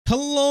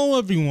Hello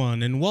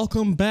everyone and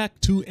welcome back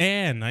to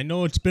Anne. I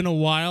know it's been a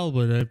while,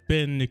 but I've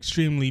been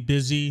extremely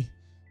busy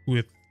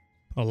with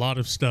a lot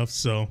of stuff,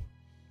 so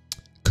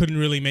couldn't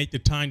really make the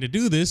time to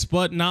do this.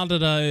 But now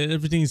that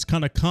everything's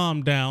kind of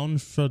calmed down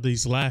for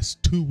these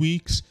last 2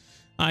 weeks,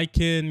 I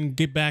can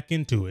get back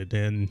into it,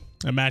 and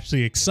I'm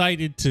actually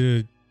excited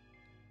to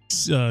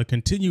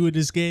continue with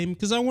this game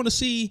because I want to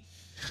see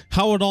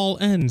how it all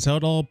ends, how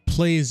it all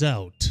plays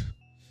out.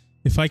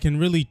 If I can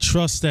really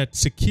trust that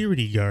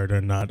security guard or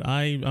not.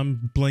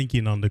 I'm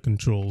blanking on the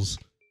controls.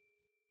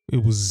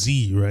 It was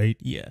Z, right?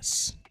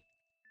 Yes.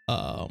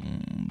 I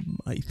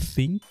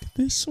think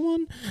this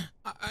one?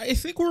 I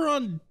think we're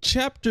on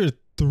chapter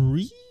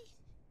 3? If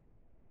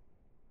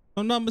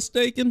I'm not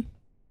mistaken.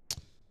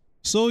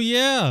 So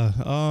yeah,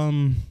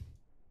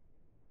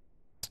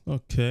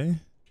 okay.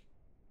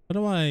 How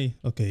do I...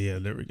 Okay, yeah,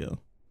 there we go.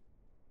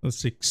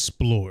 Let's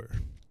explore.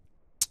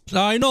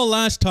 Now, I know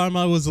last time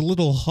I was a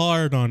little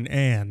hard on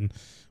Anne,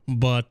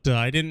 but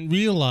I didn't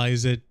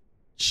realize that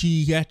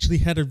she actually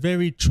had a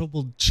very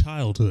troubled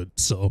childhood.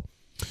 So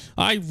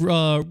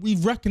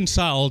we've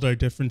reconciled our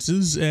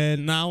differences,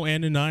 and now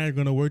Anne and I are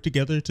going to work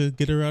together to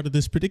get her out of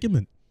this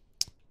predicament.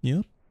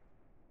 Yep.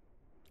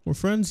 We're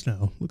friends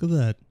now. Look at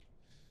that.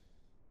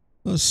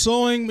 A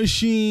sewing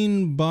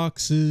machine,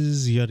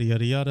 boxes, yada,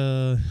 yada,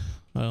 yada.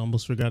 I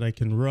almost forgot I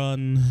can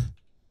run.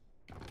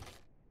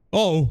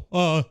 Oh,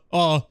 okay.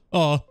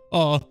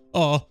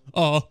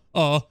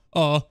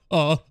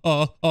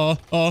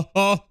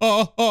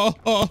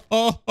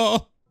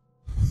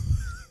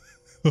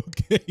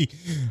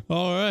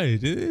 All right.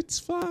 It's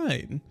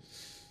fine.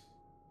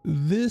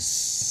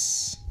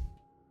 This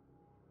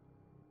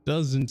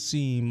doesn't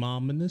seem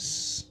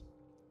ominous.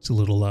 It's a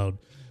little loud.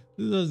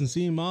 This doesn't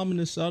seem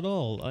ominous at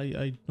all.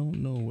 I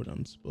don't know what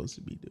I'm supposed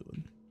to be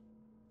doing,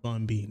 if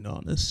I'm being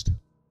honest.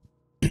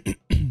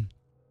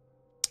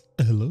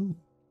 Hello.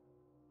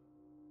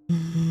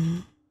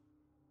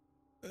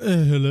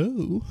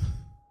 Hello?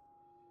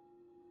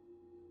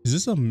 Is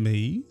this a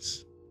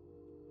maze?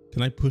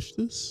 Can I push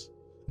this?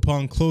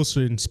 Upon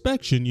closer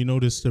inspection, you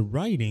notice the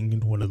writing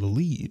in one of the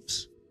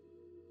leaves.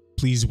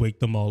 Please wake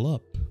them all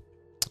up.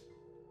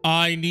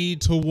 I need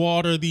to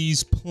water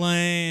these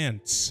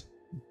plants.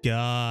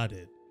 Got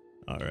it.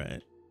 All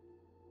right.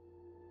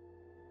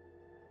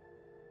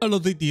 I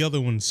don't think the other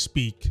ones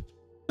speak.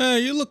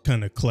 You look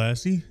kind of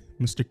classy.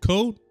 Mr.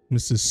 Coat,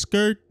 Mrs.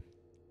 Skirt,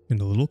 and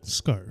a little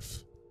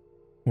scarf.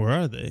 Where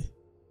are they?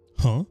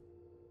 Huh?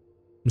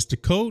 Mr.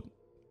 Coat,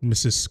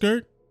 Mrs.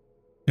 Skirt,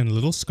 and a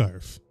little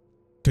scarf.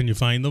 Can you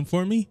find them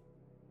for me?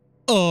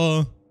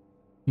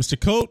 Mr.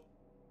 Coat,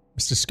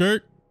 Mr.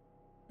 Skirt,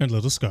 and a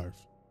little scarf.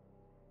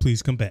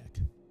 Please come back.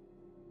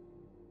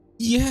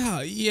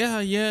 Yeah,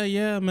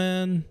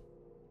 man.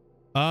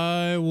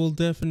 I will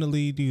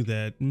definitely do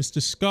that.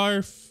 Mr.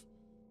 Scarf,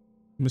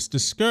 Mr.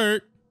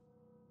 Skirt.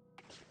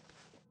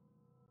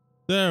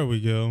 There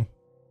we go.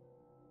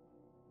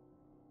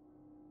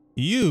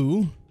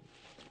 You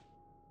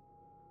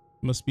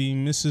must be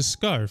Mrs.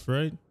 Scarf,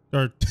 right?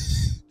 Or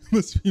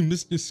must be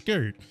Mr.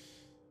 Skirt.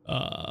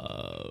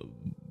 A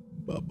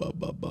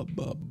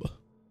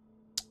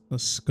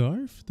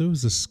scarf? There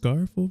was a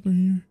scarf over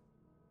here?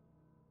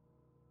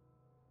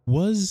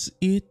 Was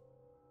it?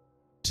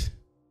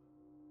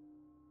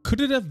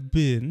 Could it have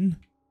been?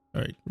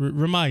 All right,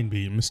 remind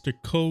me. Mr.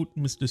 Coat,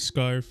 Mr.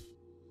 Scarf,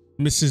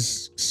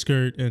 Mrs.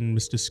 Skirt, and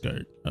Mr.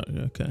 Skirt.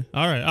 Okay.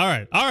 All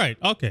right.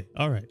 Okay.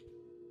 All right.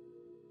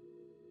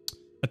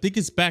 I think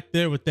it's back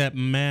there with that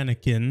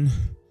mannequin.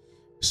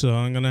 So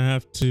I'm going to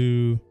have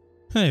to...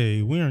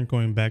 Hey, we aren't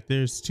going back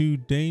there. It's too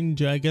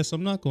dangerous. I guess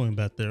I'm not going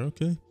back there.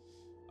 Okay.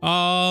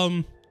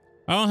 I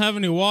don't have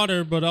any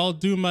water, but I'll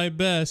do my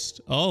best.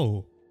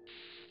 Oh.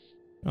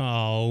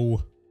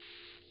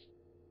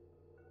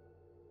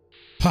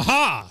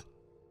 Haha!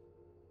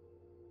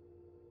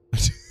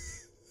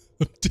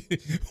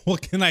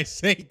 What can I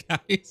say,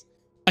 guys?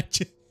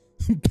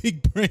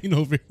 Big brain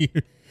over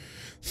here.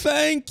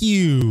 Thank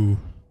you.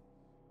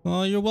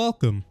 Oh, you're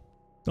welcome.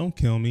 Don't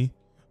kill me.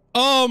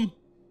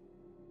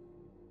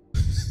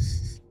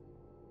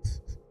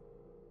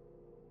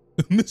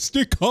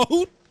 Mr.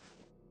 Coat?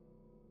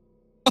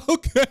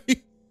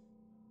 Okay.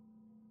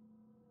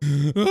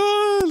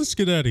 Let's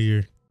get out of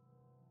here.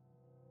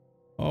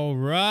 All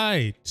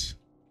right.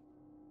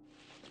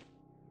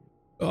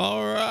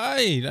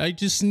 I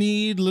just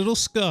need little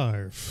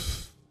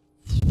scarf.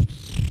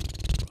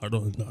 I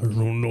don't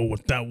know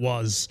what that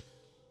was.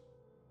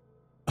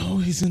 Oh,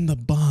 he's in the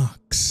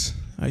box.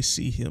 I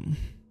see him.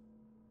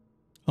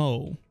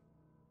 Oh.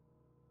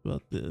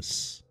 About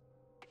this.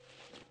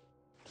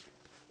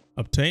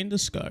 Obtain the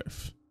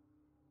scarf.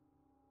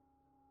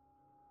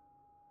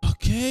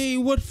 Okay,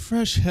 what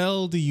fresh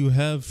hell do you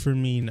have for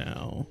me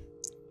now?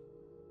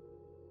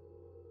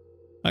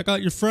 I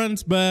got your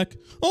friends back.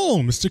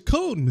 Oh, Mr.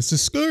 Coat and Mrs.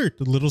 Skirt,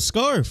 the little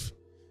scarf.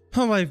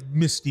 How have I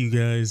missed you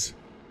guys?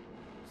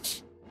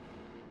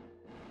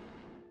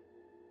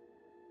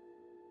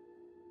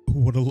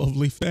 What a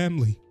lovely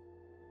family.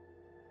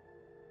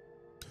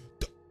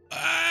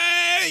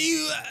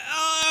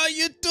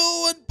 You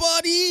doing,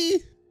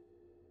 buddy?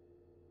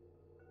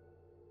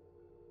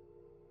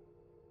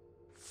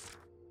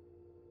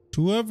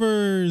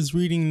 Whoever is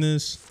reading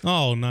this,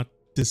 oh, not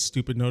this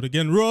stupid note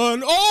again.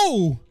 Run!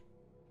 Oh!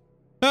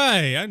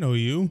 Hey, I know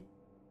you.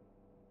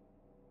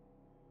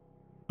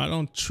 I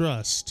don't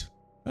trust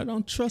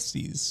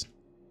these.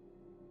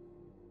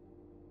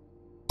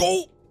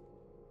 Go!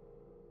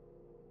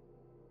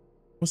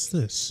 What's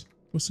this?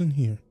 What's in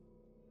here?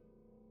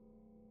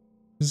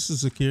 Is this a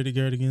security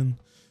guard again?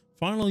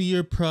 Final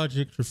year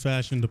project for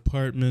fashion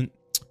department.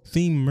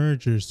 Theme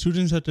merger.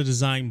 Students have to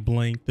design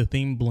blank. The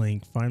theme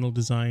blank. Final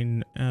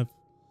design have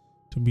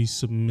to be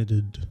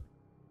submitted.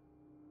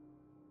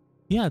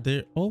 Yeah,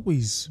 they're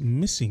always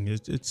missing.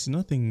 It's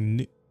nothing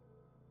new.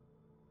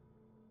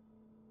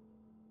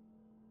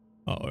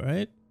 All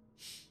right.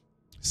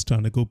 It's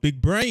time to go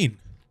big brain.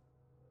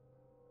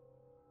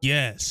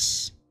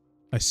 Yes.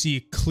 I see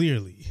it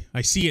clearly.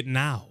 I see it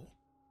now.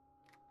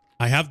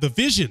 I have the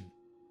vision.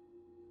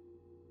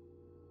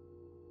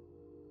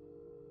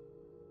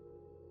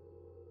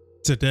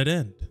 It's a dead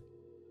end.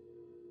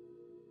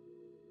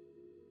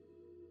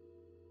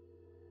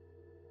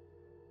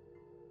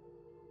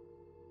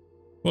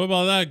 What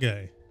about that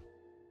guy?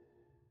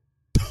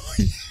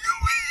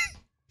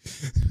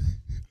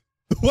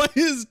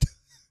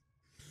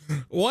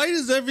 Why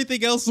does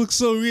everything else look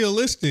so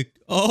realistic?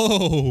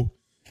 Oh.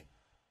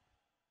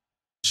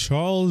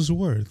 Charles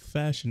Worth,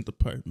 fashion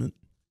department.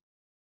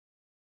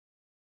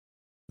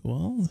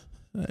 Well,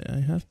 I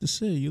have to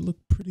say, you look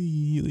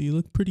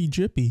pretty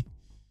drippy.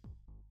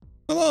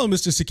 Hello,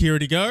 Mr.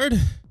 Security Guard.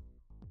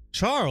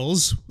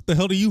 Charles, what the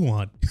hell do you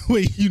want?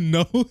 Wait, you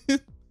know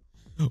it?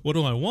 What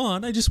do I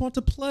want? I just want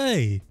to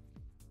play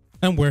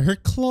and wear her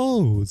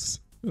clothes.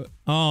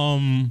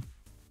 No.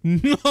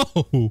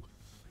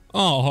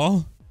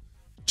 Aw.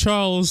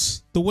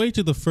 Charles, the way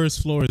to the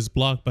first floor is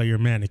blocked by your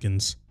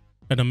mannequins.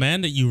 I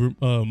demand that you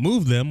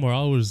move them or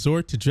I'll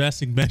resort to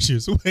drastic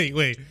measures.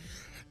 Wait.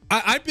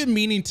 I've been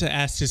meaning to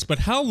ask this, but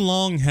how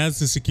long has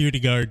the security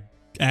guard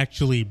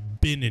actually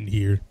been in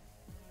here?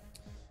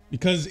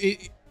 Because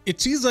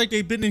it seems like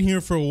they've been in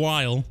here for a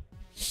while.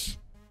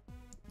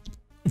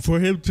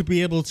 For him to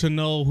be able to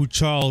know who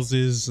Charles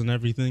is and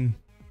everything.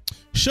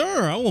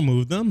 Sure, I will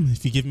move them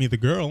if you give me the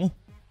girl.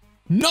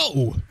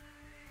 No!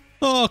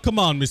 Oh, come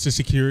on, Mr.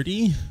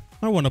 Security.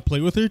 I want to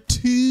play with her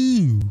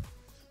too.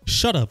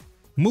 Shut up.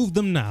 Move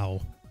them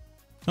now.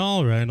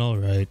 All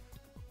right.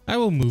 I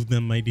will move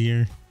them, my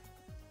dear.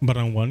 But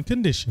on one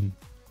condition.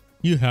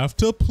 You have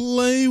to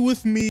play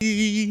with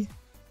me.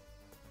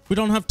 We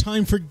don't have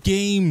time for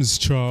games,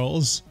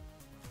 Charles.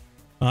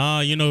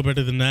 Ah, you know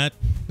better than that.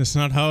 That's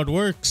not how it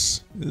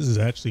works. This is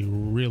actually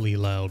really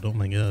loud. Oh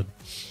my god.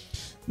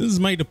 This is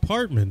my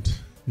department.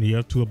 And you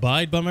have to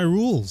abide by my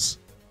rules.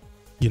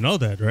 You know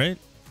that, right?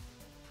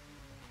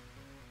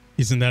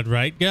 Isn't that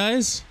right,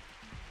 guys?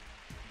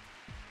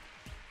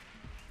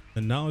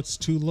 And now it's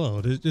too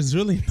low. There's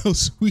really no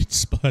sweet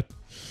spot.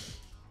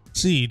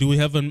 See, do we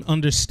have an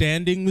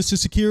understanding, Mr.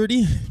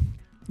 Security?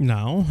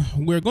 Now,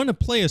 we're going to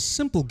play a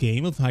simple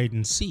game of hide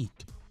and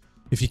seek.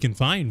 If you can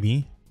find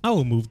me, I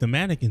will move the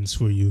mannequins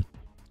for you.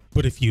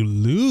 But if you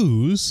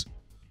lose,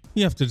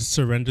 you have to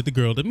surrender the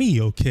girl to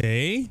me,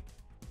 okay?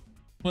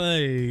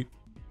 Wait.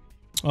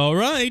 All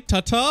right,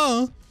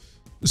 ta-ta.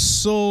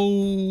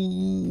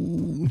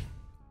 So...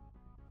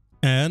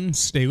 And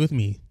stay with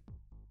me.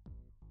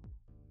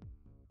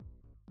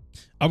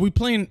 Are we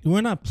playing?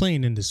 We're not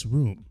playing in this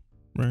room,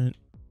 right?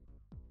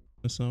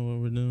 That's not what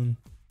we're doing.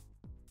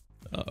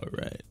 All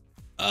right.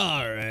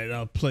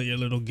 I'll play your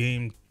little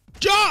game.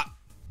 Ja!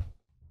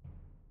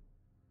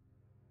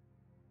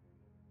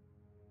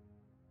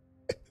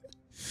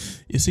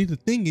 You see, the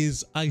thing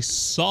is, I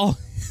saw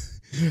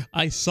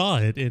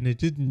it and it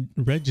didn't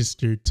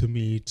register to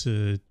me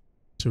to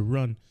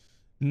run.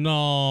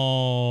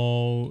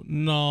 No.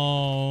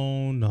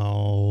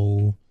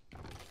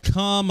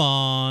 Come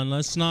on,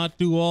 let's not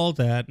do all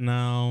that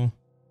now.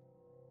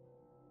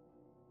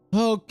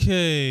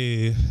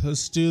 Okay,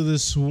 let's do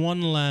this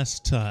one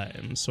last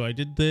time. So I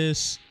did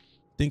this.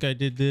 I think I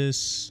did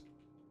this.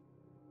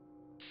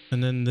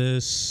 And then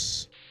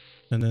this.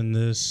 And then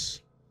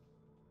this.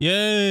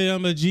 Yay,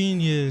 I'm a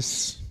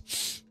genius.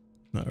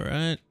 All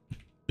right.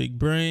 Big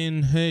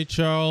brain. Hey,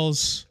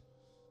 Charles.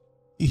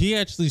 He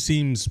actually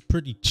seems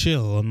pretty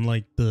chill,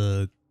 unlike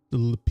the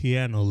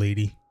piano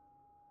lady.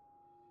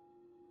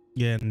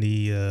 Yeah, and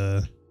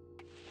the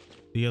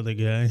other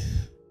guy.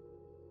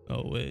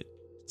 Oh, wait.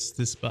 It's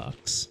this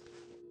box.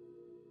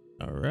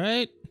 All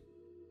right.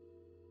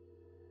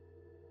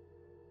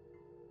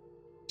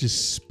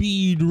 Just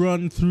speed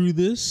run through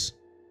this.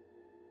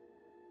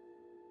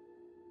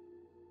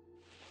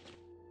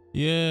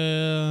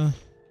 Yeah.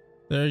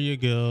 There you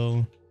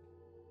go.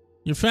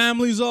 Your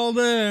family's all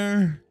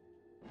there.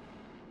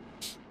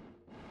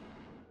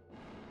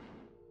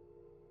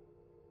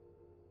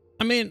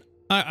 I mean,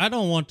 I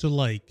don't want to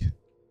like...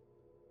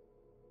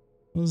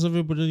 How's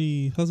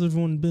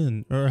everyone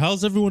been? Or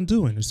how's everyone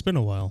doing? It's been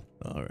a while.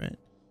 All right.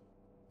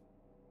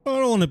 I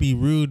don't want to be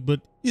rude, but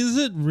is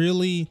it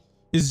really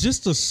Is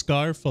just a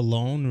scarf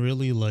alone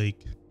really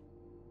like?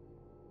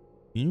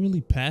 Can you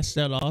really pass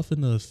that off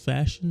in a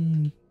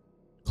fashion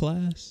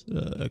class?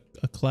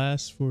 A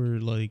class for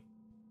like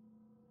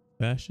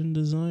fashion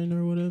design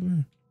or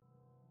whatever?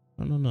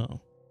 I don't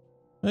know.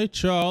 Hey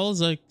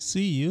Charles, I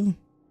see you.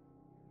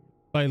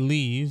 If I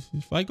leave,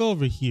 if I go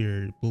over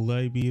here, will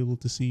I be able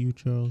to see you,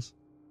 Charles?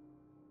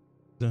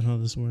 Is that how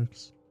this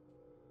works?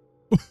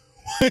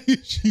 Why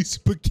is she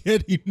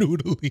spaghetti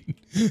noodling?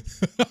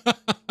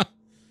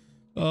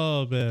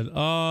 Oh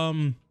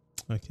man.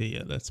 Okay,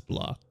 yeah, that's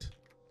blocked.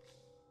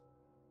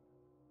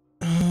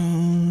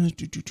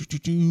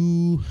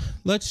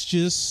 Let's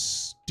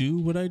just do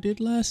what I did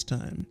last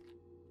time.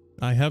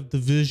 I have the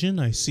vision.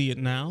 I see it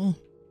now.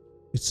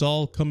 It's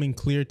all coming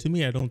clear to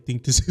me. I don't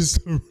think this is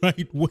the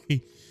right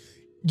way.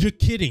 You're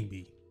kidding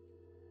me.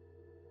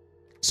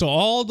 So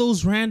all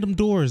those random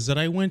doors that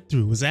I went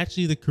through was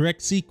actually the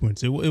correct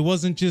sequence. It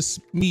wasn't just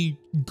me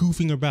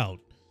goofing about.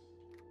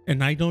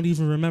 And I don't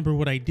even remember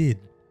what I did.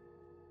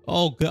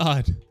 Oh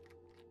God.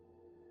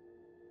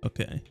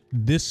 Okay.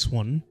 This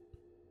one.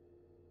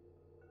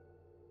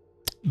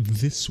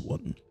 This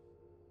one.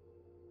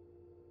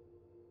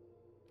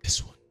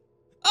 This one.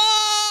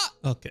 Ah!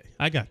 Okay,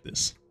 I got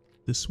this.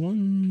 This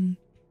one.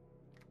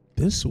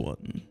 This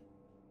one.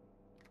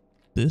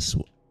 This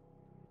one.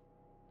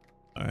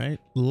 All right.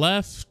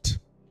 Left.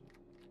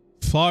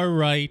 Far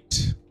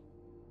right.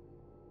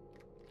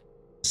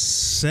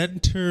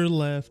 Center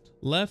left.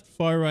 Left,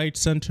 far right,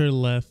 center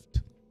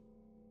left.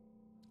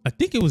 I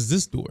think it was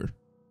this door.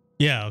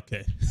 Yeah,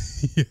 okay.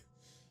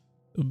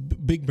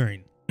 Big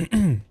brain.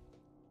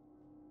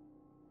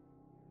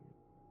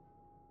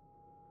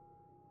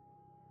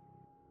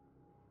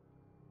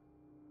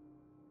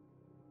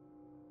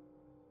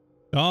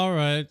 All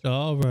right,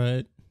 all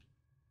right.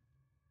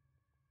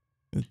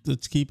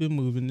 Let's keep it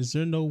moving. Is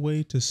there no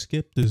way to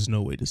skip? There's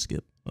no way to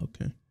skip.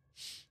 Okay.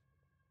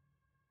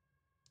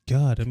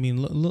 God, I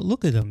mean,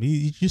 look at him.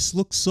 He just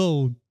looks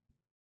so.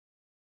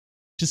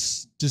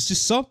 There's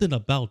just something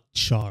about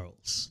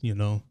Charles, you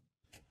know.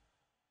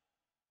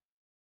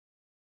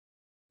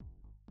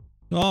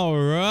 All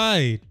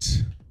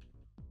right.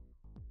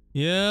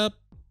 Yep.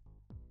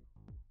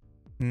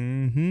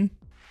 Mm-hmm.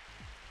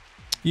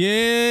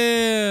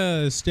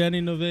 Yeah,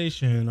 standing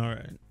ovation. All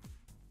right.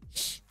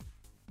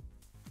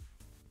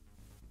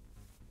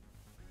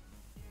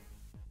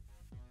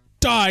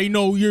 I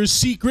know your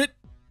secret.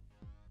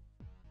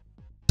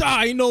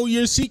 I know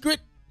your secret.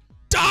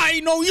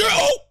 I know your.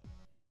 Oh!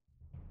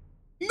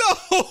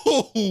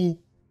 No!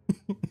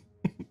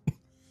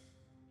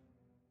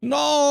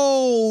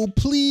 No,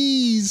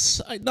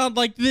 please. Not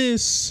like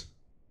this.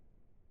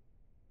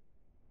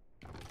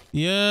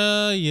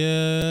 Yeah.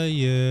 You're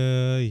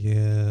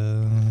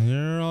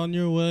on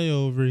your way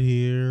over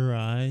here.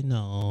 I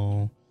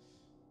know.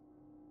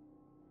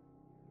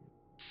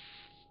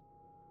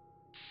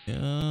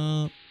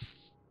 Yeah.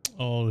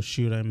 Oh,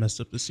 shoot. I messed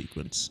up the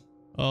sequence.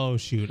 Oh,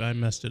 shoot. I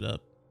messed it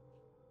up.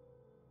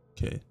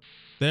 Okay.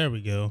 There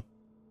we go.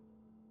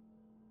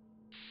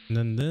 And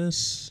then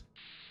this.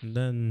 And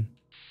then.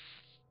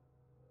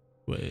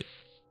 Wait.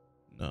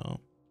 No.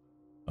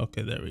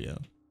 Okay, there we go.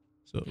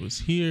 So it was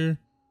here.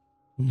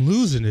 I'm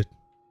losing it.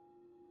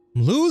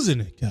 I'm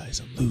losing it,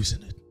 guys. I'm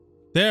losing it.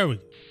 There we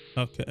go.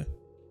 Okay.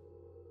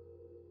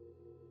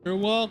 You're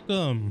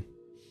welcome.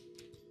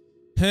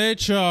 Hey,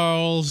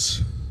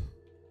 Charles.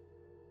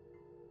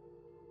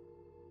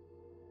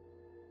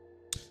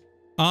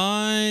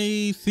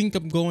 I think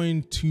I'm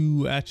going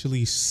to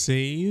actually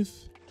save.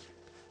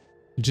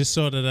 Just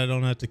so that I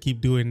don't have to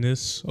keep doing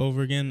this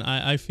over again.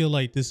 I feel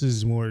like this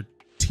is more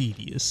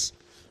tedious.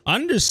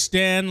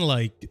 Understand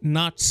like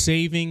not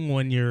saving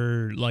when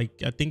you're like,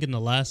 I think in the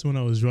last one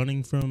I was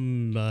running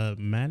from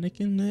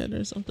Mannequin Head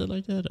or something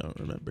like that. I don't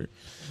remember.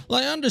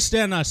 Like I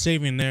understand not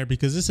saving there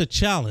because it's a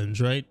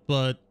challenge, right?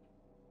 But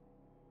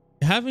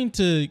having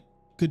to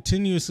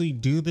continuously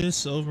do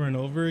this over and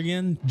over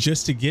again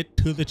just to get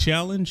to the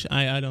challenge,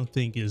 I don't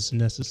think is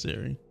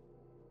necessary.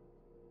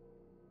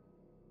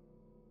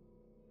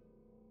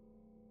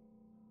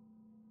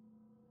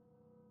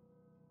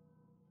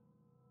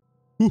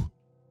 Whew.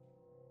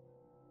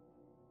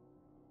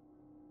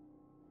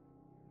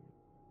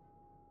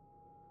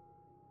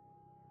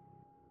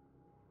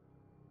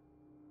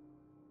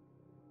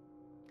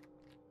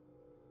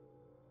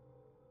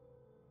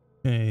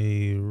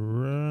 Okay,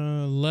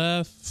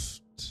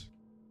 left,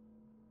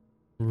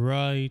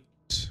 right,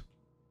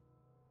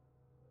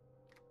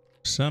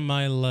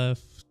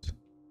 semi-left,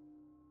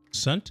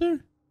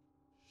 center?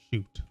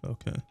 Shoot,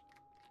 okay.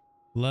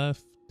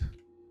 Left,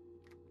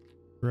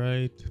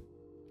 right,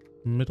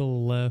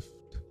 middle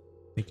left.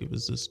 I think it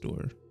was this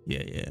door.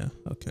 Yeah,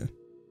 okay.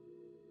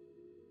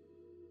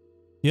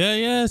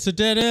 Yeah, it's a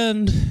dead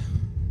end.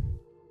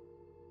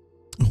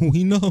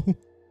 We know.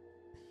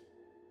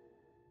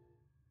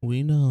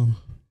 We know.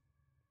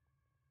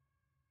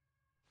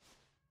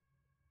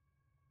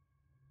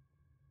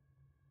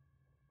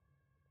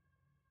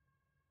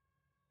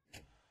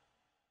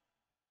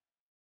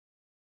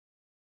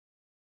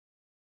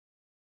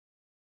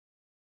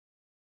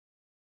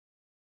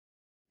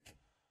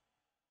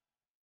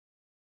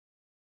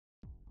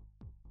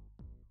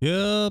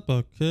 Yep,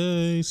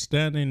 okay.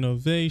 Standing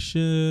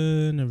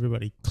ovation.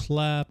 Everybody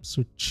claps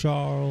with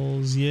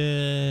Charles.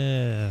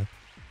 Yeah.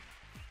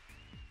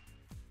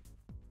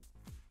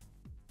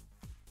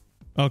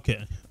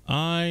 Okay.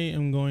 I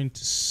am going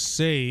to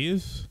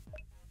save.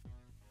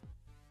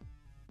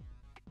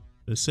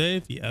 The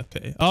save? Yeah,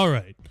 okay.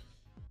 Alright.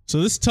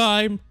 So this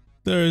time,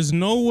 there is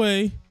no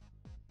way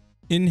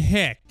in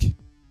heck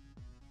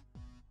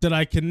that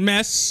I can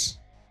mess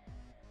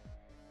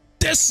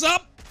this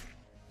up.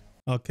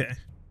 Okay.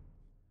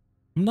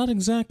 I'm not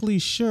exactly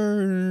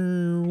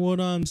sure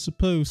what I'm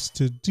supposed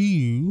to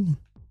do.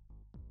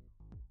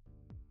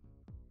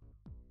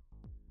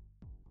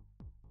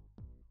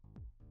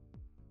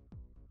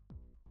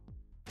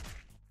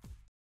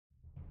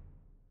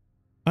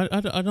 I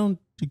don't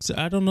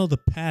know the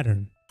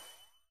pattern.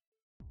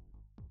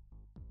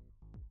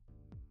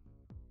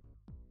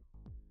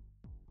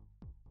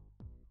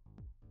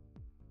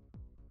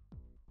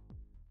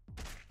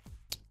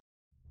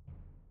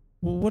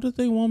 Well, what do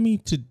they want me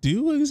to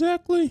do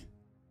exactly?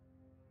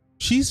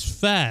 She's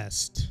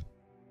fast.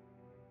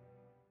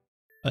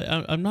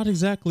 I'm not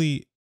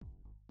exactly.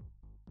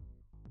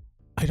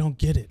 I don't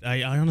get it.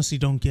 I honestly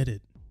don't get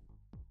it.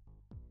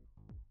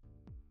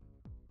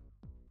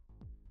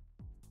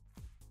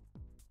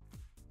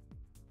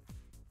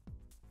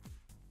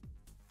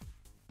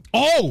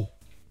 Oh!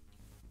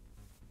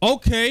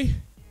 Okay.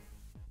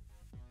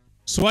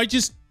 So I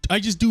just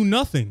do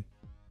nothing.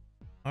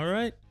 All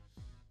right.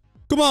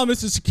 Come on,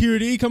 Mr.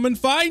 Security, come and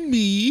find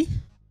me.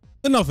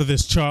 Enough of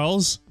this,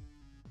 Charles.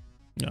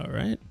 All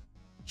right.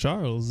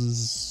 Charles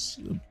is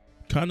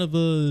kind of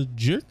a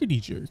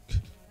jerkity jerk.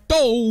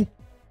 Oh!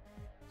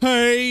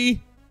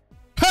 Hey!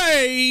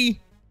 Hey!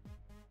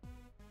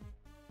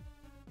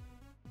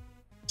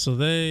 So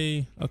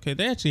they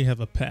actually have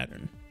a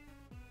pattern.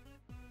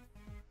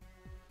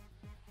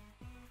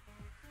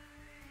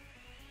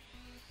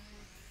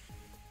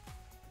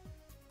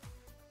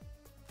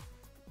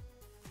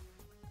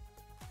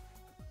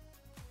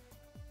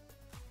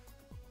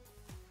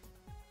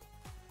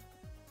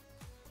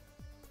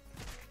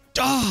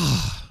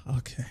 Ah,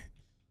 okay.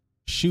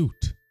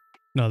 Shoot.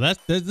 No, this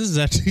is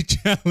actually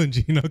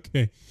challenging.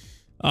 Okay.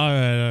 All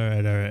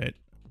right.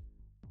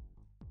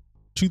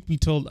 Truth be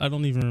told, I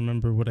don't even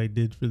remember what I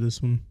did for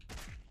this one.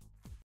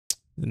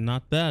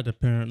 Not that,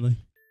 apparently.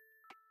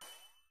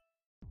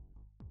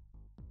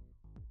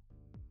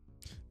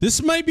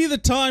 This might be the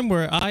time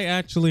where I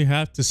actually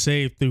have to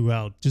save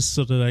throughout, just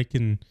so that I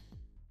can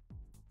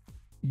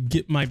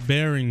get my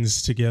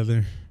bearings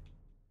together.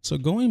 So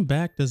going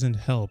back doesn't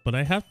help, but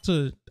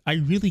I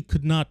really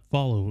could not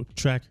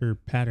track her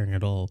pattern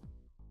at all.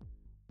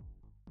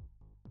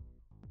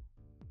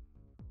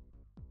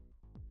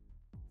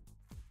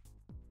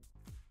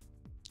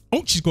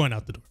 Oh, she's going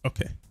out the door.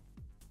 Okay.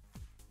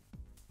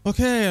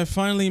 Okay, I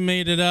finally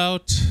made it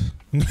out.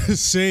 I'm gonna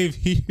save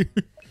here.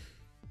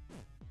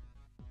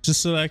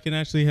 Just so I can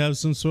actually have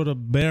some sort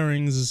of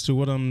bearings as to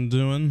what I'm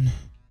doing.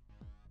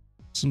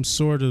 Some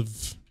sort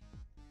of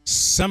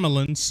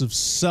semblance of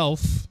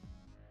self.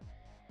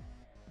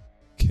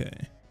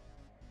 Okay.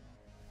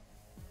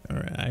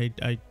 Alright,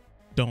 I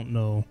don't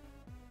know.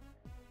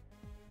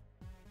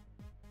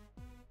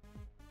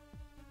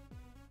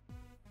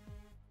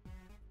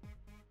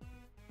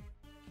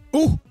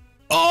 Oh!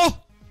 Oh!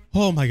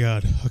 Oh my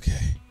god.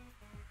 Okay.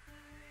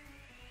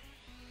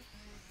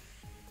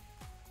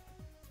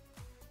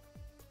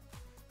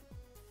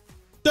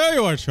 There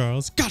you are,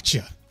 Charles.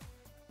 Gotcha.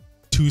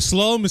 Too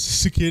slow, Mr.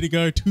 Security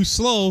Guard. Too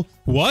slow.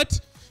 What?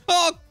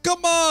 Oh,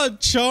 come on,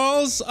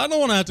 Charles. I don't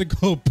want to have to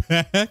go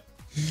back.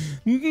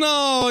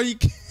 No, you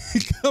can't.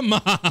 Come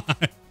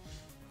on.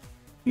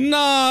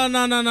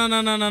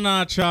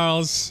 No,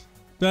 Charles.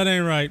 That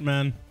ain't right,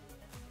 man.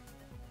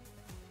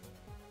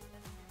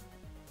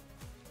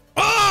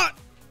 Ah!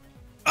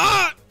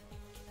 Ah!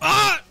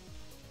 Ah!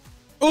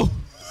 Oh!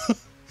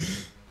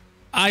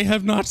 I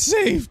have not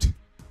saved.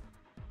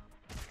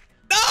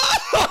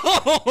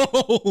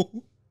 No!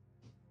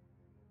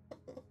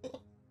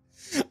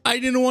 I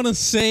didn't want to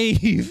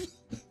save.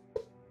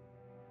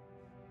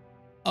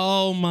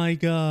 Oh my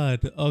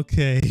god.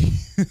 Okay.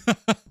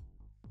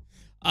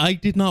 I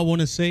did not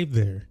want to save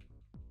there.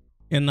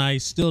 And I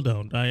still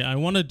don't. I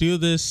want to do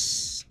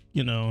this,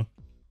 you know.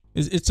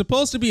 It's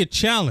supposed to be a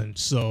challenge,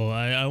 so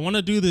I want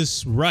to do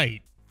this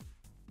right.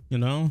 You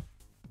know?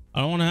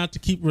 I don't want to have to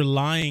keep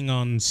relying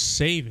on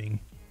saving.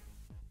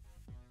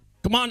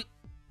 Come on.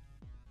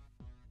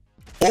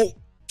 Oh.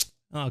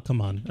 Oh, come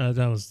on.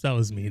 That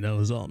was me. That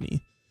was all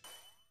me.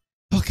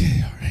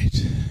 Okay, all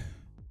right.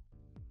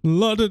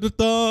 La da da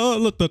da,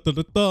 la da da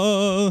da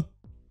da,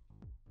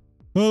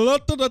 la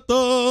da da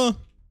da,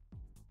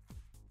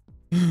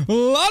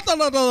 la da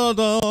da da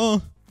da.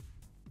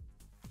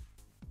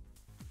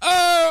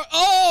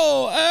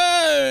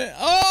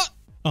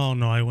 Oh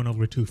no, I went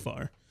over too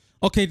far.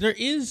 Okay, there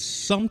is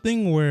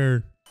something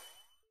where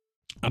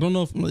I don't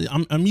know if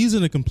I'm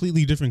using a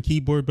completely different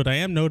keyboard, but I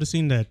am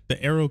noticing that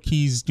the arrow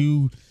keys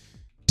do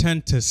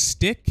tend to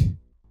stick.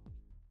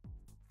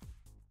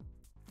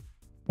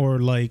 or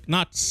like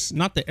not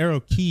the arrow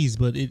keys,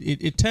 but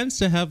it tends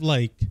to have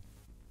like,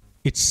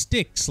 it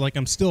sticks like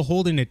I'm still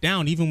holding it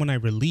down even when I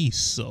release.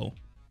 So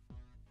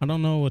I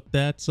don't know what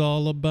that's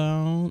all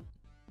about,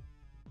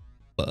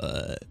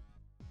 but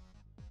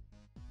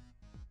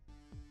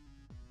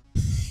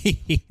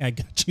I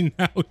got you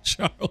now,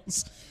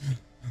 Charles.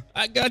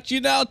 I got you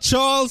now,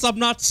 Charles. I'm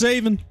not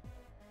saving.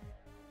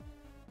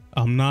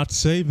 I'm not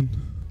saving.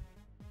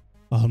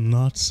 I'm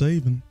not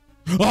saving.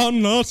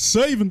 I'm not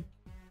saving.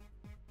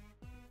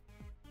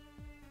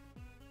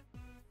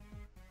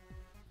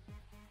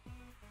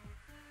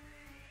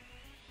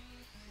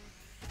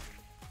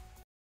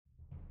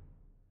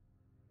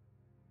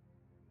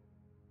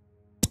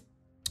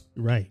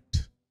 Right.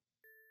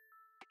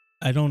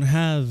 I don't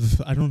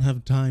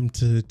have time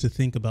to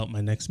think about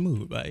my next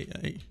move.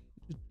 I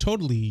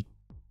totally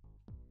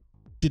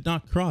did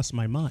not cross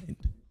my mind.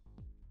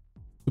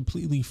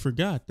 Completely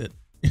forgot that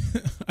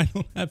I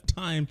don't have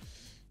time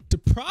to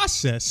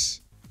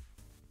process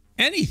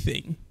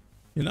anything,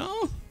 you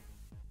know?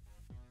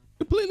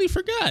 Completely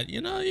forgot,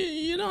 you know,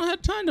 you don't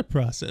have time to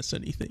process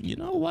anything, you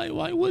know?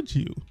 Why would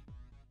you?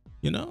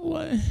 You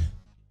know,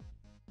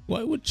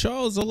 why would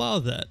Charles allow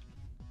that?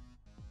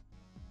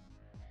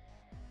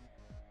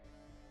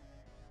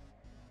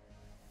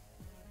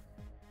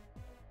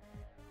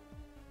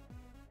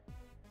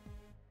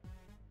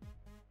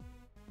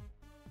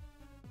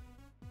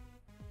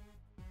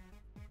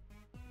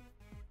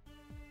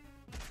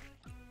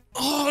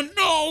 Oh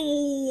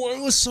no!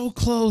 It was so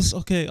close.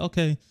 Okay.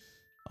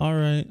 All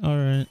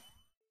right.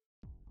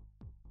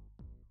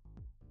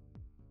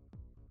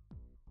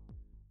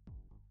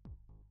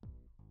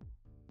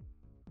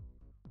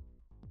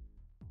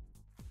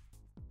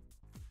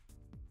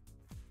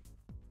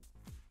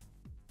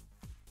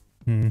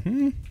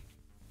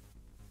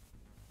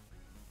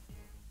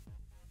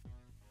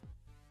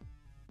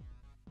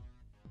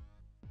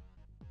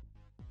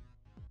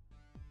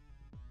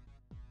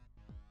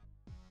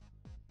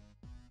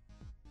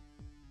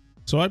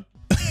 So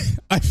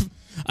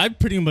I've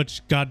pretty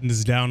much gotten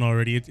this down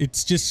already.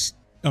 It's just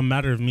a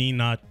matter of me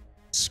not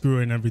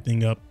screwing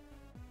everything up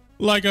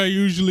like I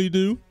usually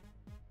do.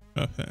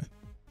 Okay.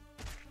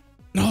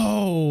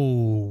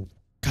 No.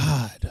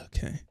 God.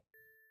 Okay.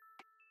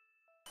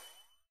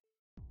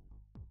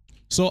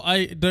 So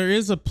there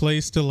is a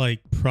place to like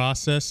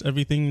process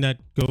everything that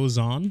goes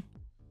on.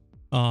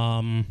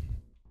 Let's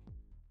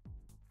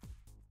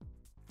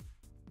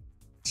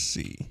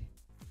see.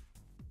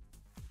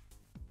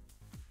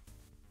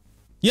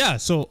 Yeah,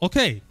 so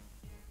okay.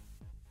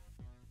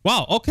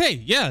 Wow,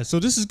 okay, yeah, so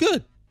this is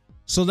good.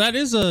 So that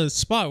is a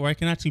spot where I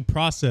can actually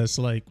process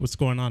like what's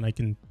going on. I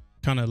can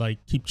kind of like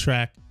keep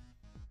track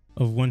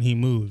of when he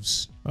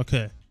moves.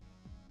 Okay.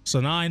 So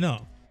now I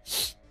know.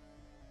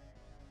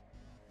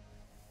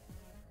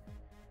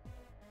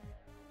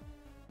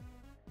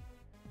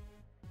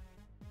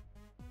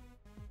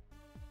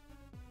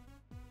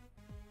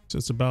 So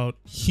it's about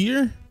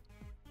here.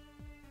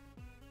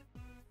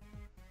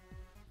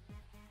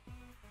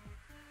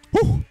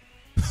 Whew.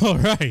 All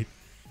right.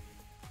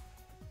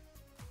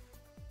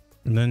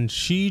 And then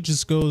she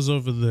just goes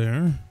over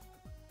there.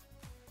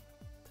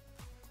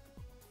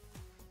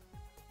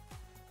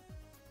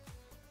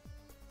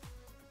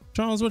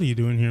 Charles, what are you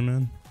doing here,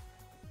 man?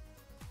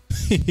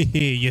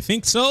 You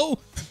think so?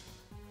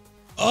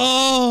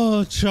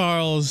 Oh,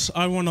 Charles,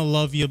 I want to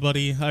love you,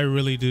 buddy. I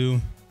really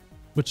do.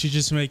 But you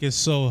just make it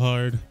so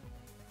hard.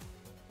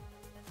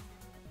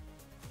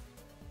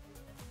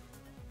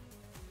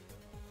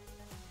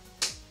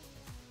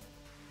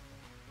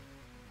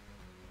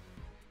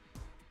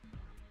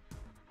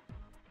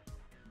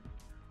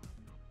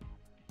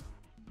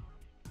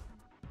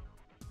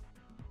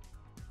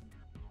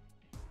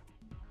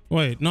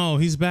 Wait, no,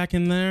 he's back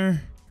in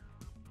there?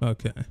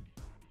 Okay.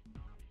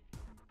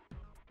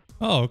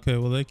 Oh, okay,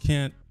 well, they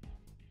can't.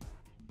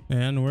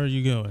 And where are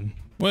you going?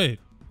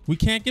 Wait, we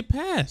can't get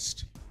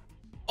past.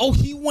 Oh,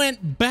 he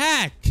went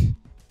back.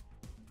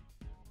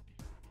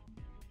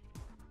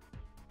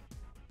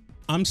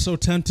 I'm so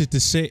tempted to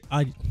say,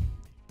 I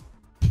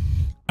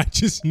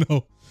just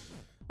know.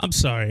 I'm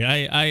sorry.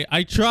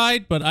 I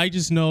tried, but I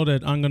just know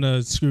that I'm going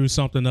to screw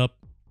something up.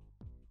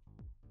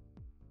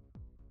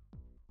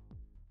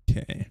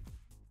 Okay.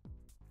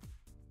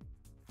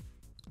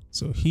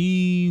 So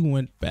he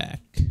went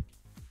back.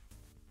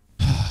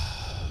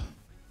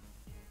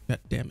 God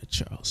damn it,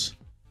 Charles.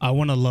 I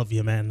want to love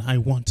you, man. I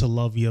want to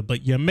love you,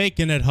 but you're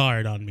making it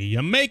hard on me.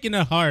 You're making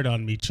it hard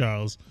on me,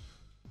 Charles.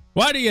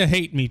 Why do you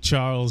hate me,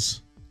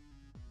 Charles?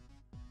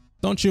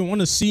 Don't you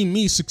want to see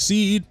me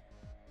succeed?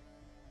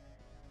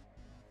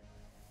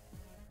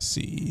 Let's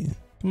see.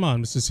 Come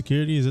on, Mr.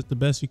 Security. Is it the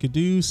best you could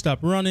do? Stop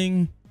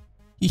running.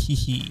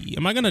 Hee.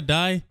 Am I going to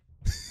die?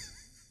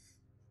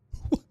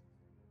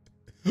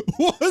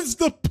 What was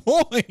the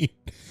point?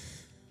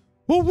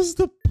 What was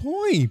the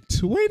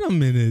point? Wait a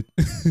minute.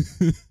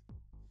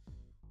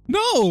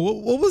 No,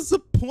 what was the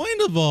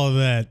point of all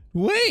that?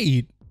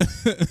 Wait.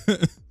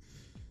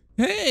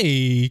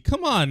 Hey,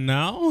 come on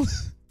now.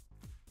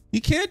 You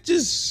can't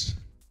just...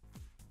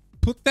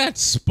 Put that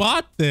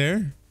spot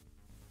there.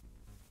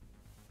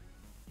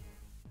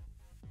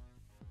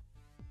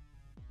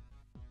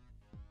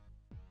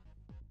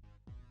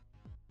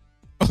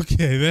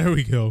 Okay, there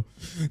we go.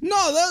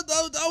 No,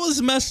 that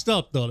was messed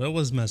up though. That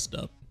was messed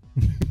up.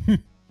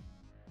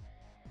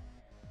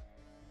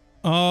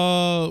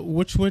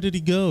 Which way did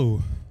he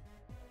go?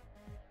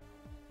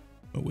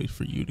 I'll wait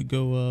for you to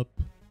go up.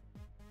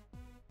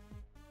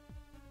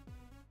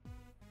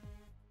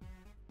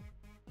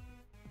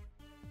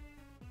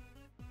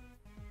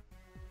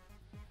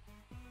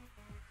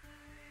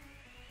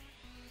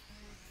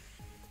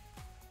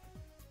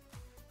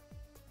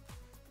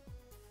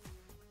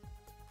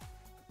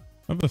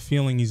 I have a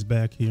feeling he's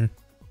back here.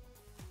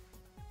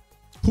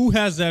 Who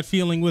has that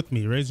feeling with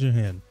me? Raise your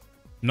hand.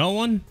 No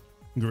one?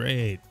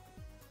 Great.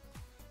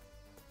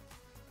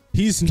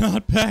 He's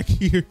not back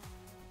here.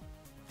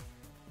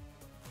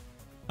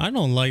 I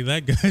don't like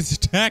that guy's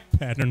attack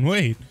pattern.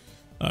 Wait.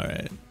 All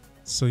right.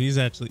 So he's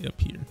actually up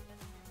here.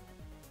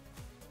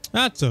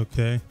 That's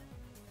okay.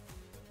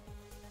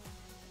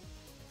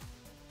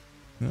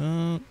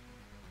 Oh.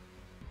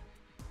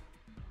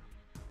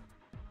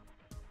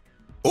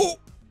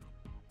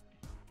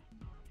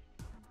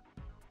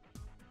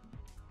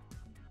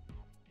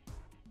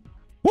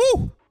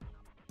 Woo!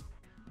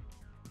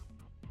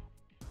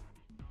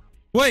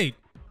 Wait.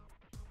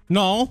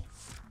 No.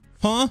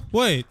 Huh?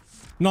 Wait.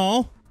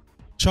 No.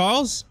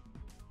 Charles?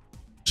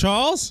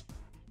 Charles?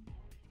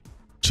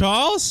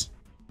 Charles?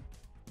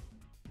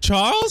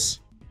 Charles?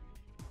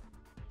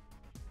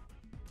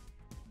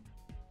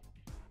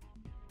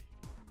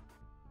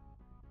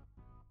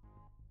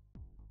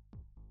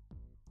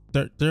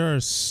 There are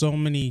so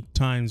many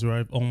times where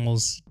I've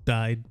almost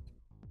died.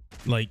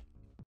 Like,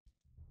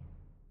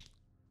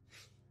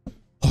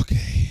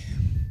 okay.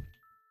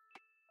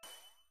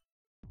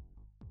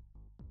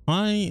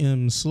 I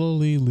am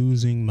slowly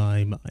losing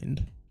my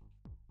mind.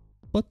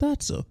 But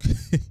that's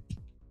okay.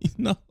 You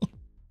know,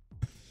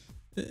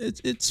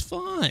 it's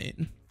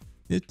fine.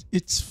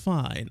 It's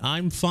fine.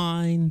 I'm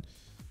fine.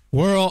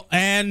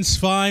 Anne's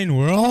fine.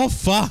 We're all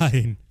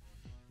fine.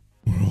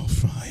 We're all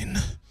fine.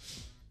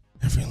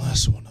 Every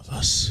last one of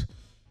us.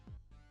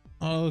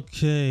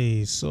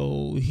 Okay,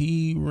 so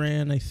he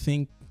ran, I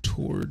think,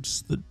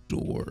 towards the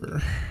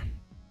door.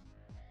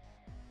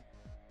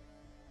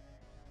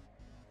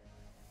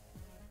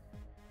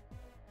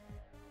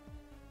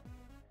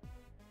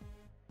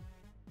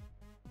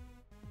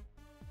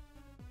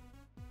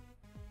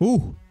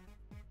 Ooh.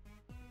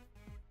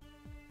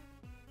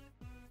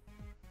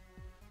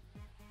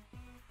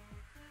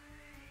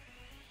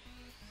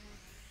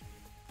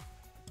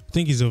 I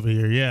think he's over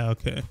here. Yeah,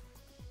 okay.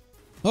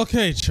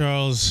 Okay,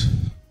 Charles.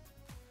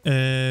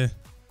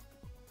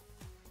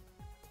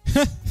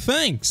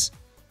 Thanks.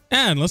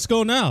 Anne, let's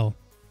go now.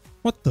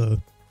 What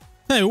the?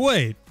 Hey,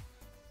 wait.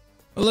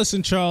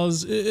 Listen,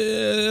 Charles,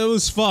 it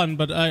was fun,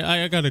 but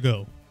I gotta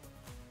go.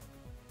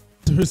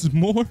 There's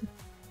more?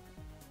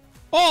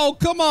 Oh,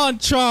 come on,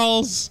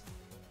 Charles.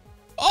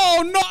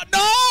 Oh,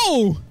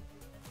 no.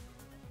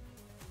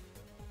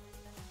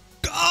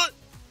 God.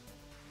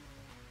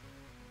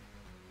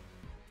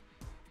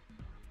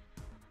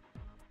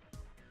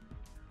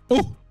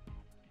 Oh.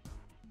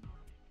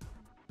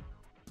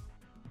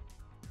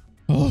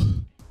 Oh.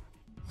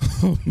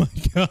 Oh my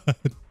God.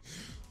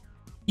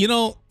 You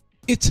know,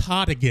 it's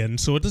hot again,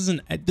 so it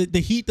doesn't,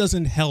 the heat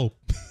doesn't help.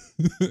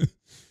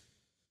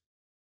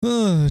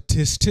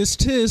 Tisk, tisk,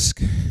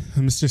 tisk.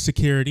 Mr.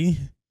 Security,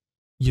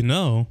 you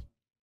know,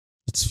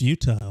 it's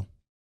futile.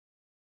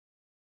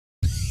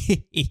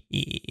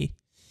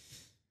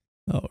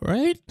 All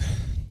right.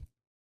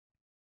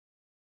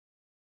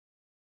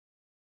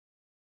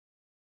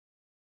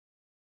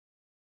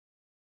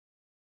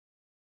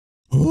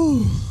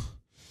 Oh,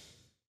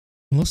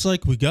 looks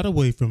like we got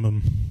away from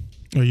him.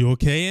 Are you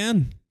okay,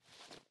 Anne?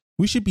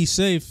 We should be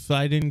safe.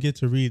 I didn't get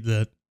to read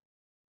that.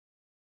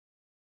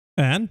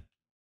 Anne?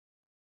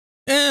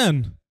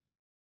 Anne!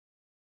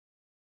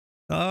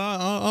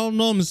 I don't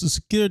know, Mr.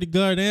 Security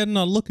Guard. Anne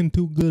not looking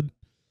too good.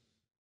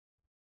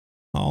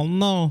 Oh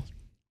no.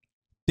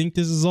 Think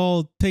this is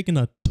all taking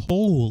a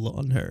toll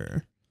on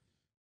her.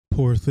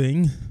 Poor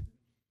thing.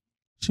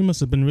 She must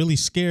have been really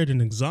scared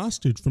and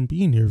exhausted from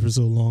being here for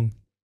so long.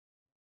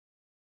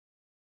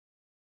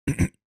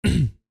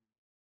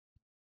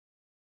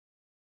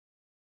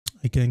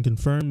 I can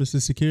confirm,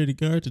 Mr. Security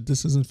Guard, that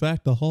this is in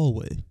fact a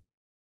hallway.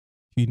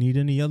 If you need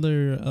any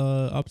other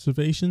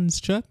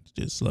observations checked,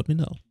 just let me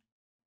know.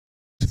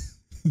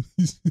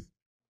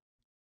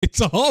 It's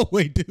a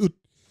hallway, dude.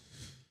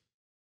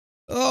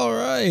 All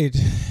right.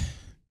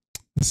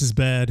 This is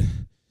bad.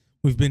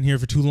 We've been here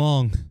for too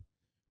long.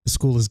 The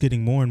school is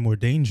getting more and more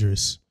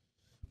dangerous.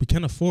 We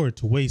can't afford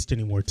to waste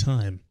any more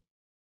time.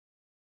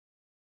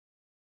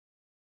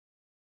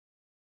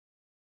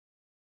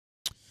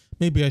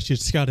 Maybe I should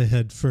scout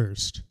ahead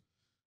first.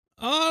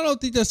 I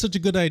don't think that's such a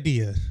good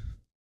idea.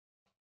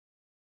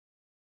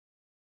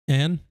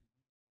 Anne,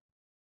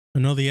 I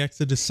know the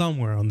exit is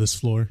somewhere on this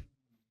floor.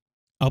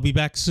 I'll be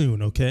back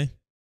soon, okay?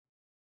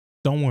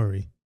 Don't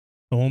worry.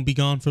 I won't be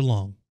gone for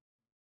long.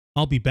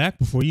 I'll be back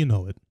before you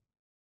know it.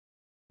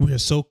 We are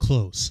so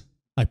close.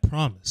 I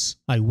promise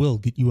I will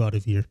get you out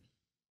of here.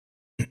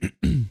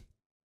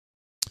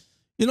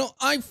 You know,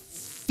 I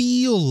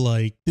feel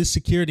like this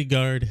security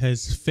guard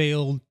has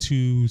failed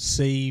to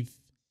save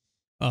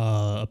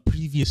a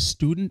previous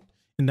student,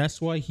 and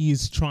that's why he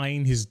is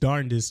trying his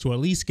darndest to at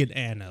least get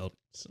Anne out.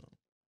 So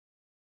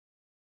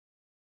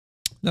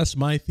that's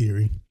my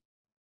theory.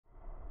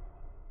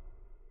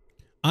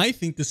 I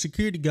think the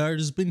security guard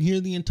has been here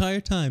the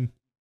entire time.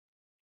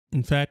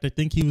 In fact, I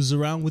think he was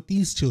around with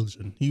these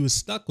children. He was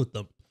stuck with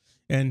them.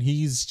 And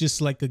he's just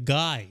like a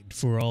guide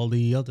for all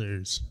the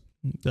others.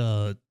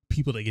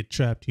 People that get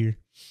trapped here.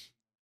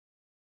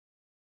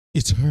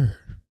 It's her.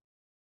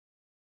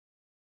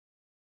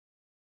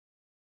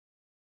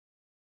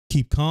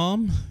 Keep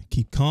calm.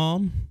 Keep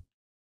calm.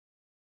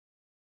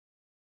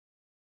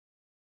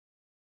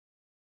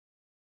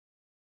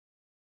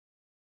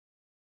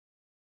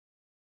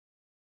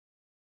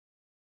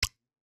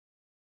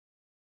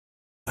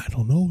 I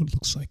don't know. It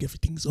looks like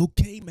everything's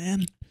okay,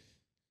 man.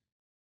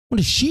 What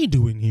is she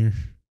doing here?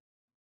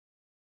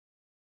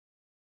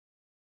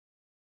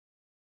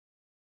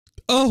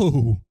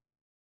 Oh.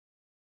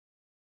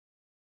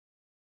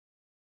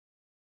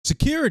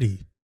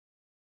 Security.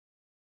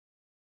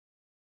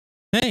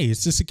 Hey,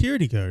 it's the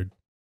security guard.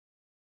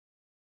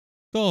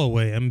 Go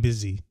away, I'm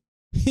busy.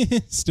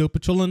 Still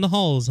patrolling the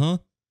halls, huh?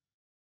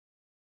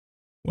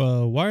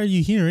 Well, why are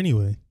you here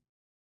anyway?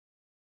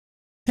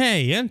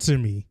 Hey, answer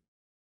me.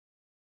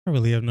 I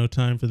really have no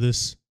time for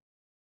this.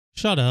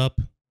 Shut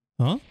up.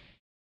 Huh?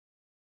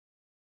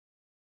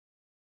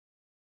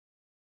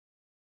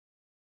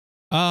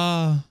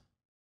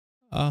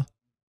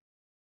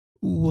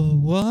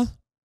 What?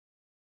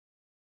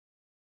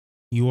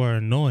 You are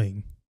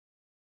annoying.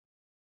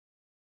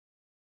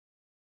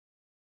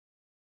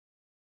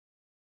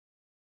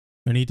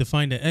 I need to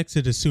find an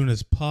exit as soon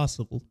as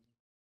possible.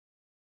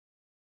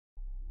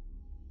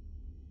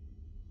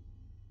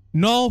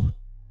 No,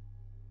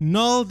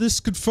 this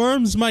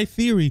confirms my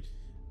theory.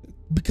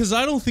 Because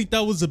I don't think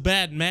that was a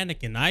bad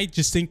mannequin. I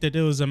just think that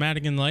it was a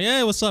mannequin like,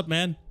 hey, what's up,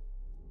 man?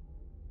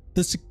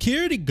 The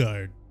security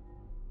guard.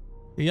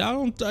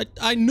 Yeah,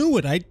 I knew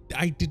it.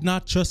 I did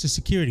not trust the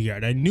security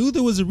guard. I knew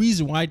there was a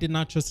reason why I did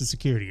not trust the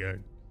security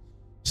guard.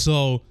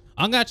 So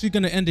I'm actually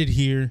going to end it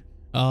here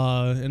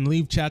and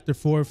leave chapter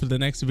 4 for the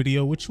next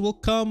video, which will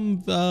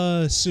come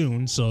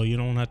soon. So you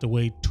don't have to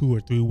wait 2 or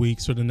 3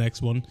 weeks for the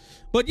next one.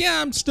 But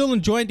yeah, I'm still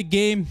enjoying the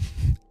game.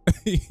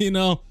 You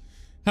know,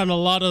 had a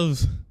lot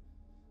of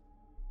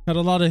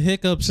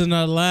hiccups in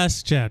that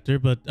last chapter,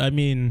 but I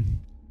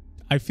mean,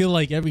 I feel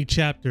like every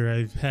chapter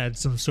I've had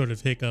some sort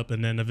of hiccup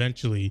and then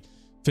eventually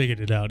figured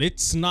it out.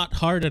 It's not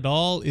hard at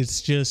all.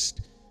 It's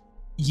just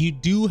you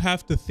do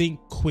have to think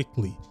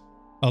quickly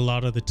a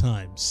lot of the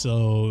time.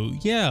 So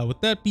yeah,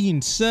 with that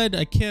being said,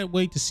 I can't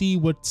wait to see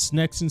what's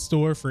next in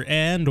store for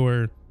Anne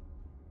or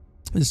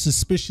the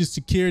suspicious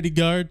security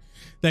guard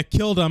that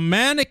killed a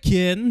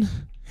mannequin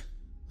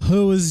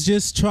who was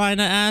just trying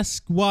to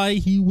ask why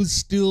he was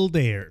still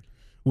there.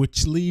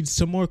 Which leads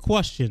to more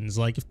questions,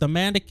 like if the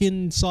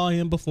mannequin saw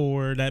him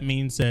before, that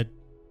means that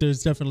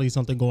there's definitely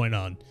something going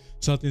on,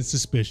 something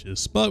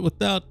suspicious. But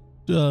without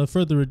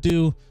further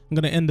ado, I'm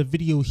going to end the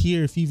video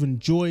here. If you've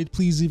enjoyed,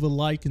 please leave a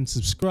like and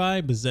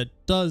subscribe, as that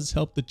does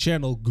help the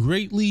channel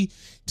greatly.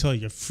 Tell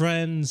your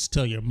friends,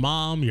 tell your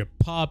mom, your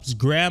pops,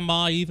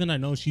 grandma even. I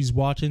know she's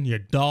watching. Your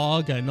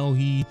dog, I know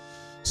he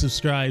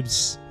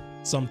subscribes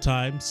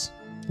sometimes,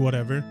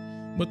 whatever.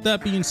 With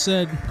that being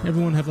said,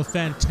 everyone have a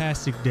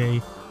fantastic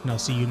day. And I'll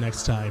see you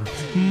next time.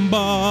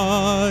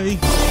 Bye.